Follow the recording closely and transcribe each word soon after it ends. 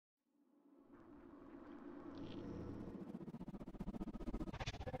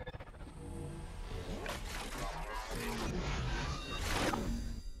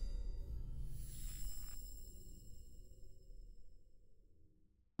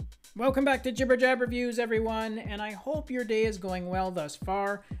Welcome back to Jibber Jab Reviews, everyone, and I hope your day is going well thus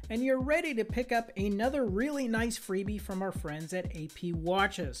far, and you're ready to pick up another really nice freebie from our friends at AP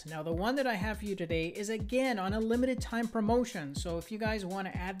Watches. Now, the one that I have for you today is again on a limited time promotion, so if you guys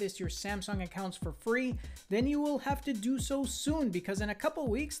want to add this to your Samsung accounts for free, then you will have to do so soon, because in a couple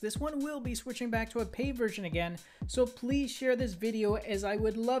weeks, this one will be switching back to a paid version again, so please share this video as I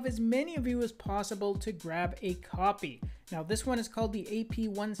would love as many of you as possible to grab a copy. Now, this one is called the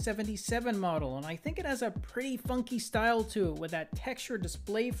AP177 model, and I think it has a pretty funky style to it with that texture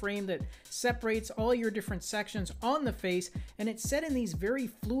display frame that separates all your different sections on the face, and it's set in these very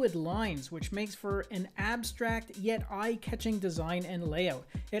fluid lines, which makes for an abstract yet eye-catching design and layout.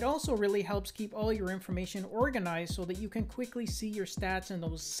 It also really helps keep all your information organized so that you can quickly see your stats in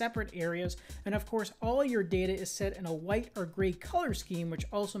those separate areas, and of course all your data is set in a white or gray color scheme, which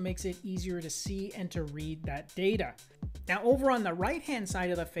also makes it easier to see and to read that data. Now, over on the right hand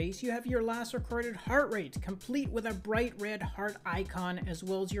side of the face, you have your last recorded heart rate, complete with a bright red heart icon as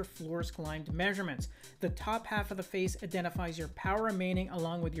well as your floors climbed measurements. The top half of the face identifies your power remaining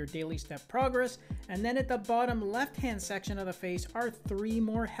along with your daily step progress, and then at the bottom left hand section of the face are 3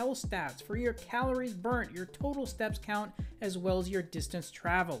 more health stats for your calories burnt, your total steps count, as well as your distance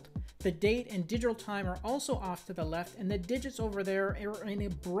traveled. The date and digital time are also off to the left, and the digits over there are in a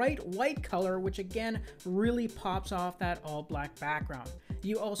bright white color, which again really pops off that all black background.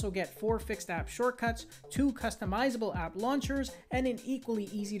 You also get 4 fixed app shortcuts, 2 customizable app launchers, and an equally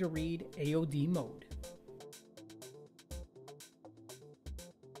easy to read AOD mode.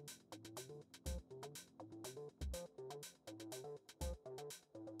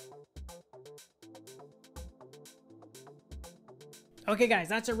 Okay guys,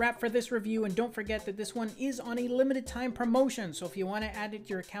 that's a wrap for this review, and don't forget that this one is on a limited time promotion, so if you want to add it to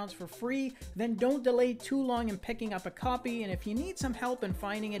your accounts for free, then don't delay too long in picking up a copy, and if you need some help in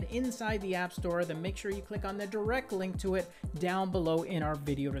finding it inside the App Store, then make sure you click on the direct link to it down below in our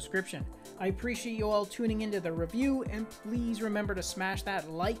video description. I appreciate you all tuning into the review, and please remember to smash that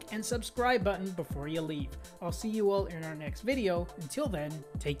like and subscribe button before you leave. I'll see you all in our next video. Until then,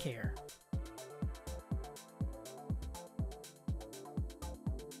 take care.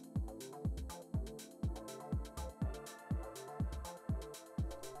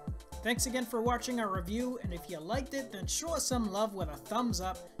 Thanks again for watching our review, and if you liked it, then show us some love with a thumbs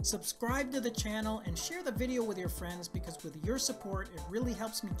up, subscribe to the channel, and share the video with your friends, because with your support, it really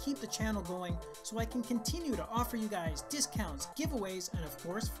helps me keep the channel going so I can continue to offer you guys discounts, giveaways, and of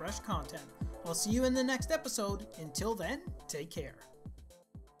course, fresh content. I'll see you in the next episode. Until then, take care.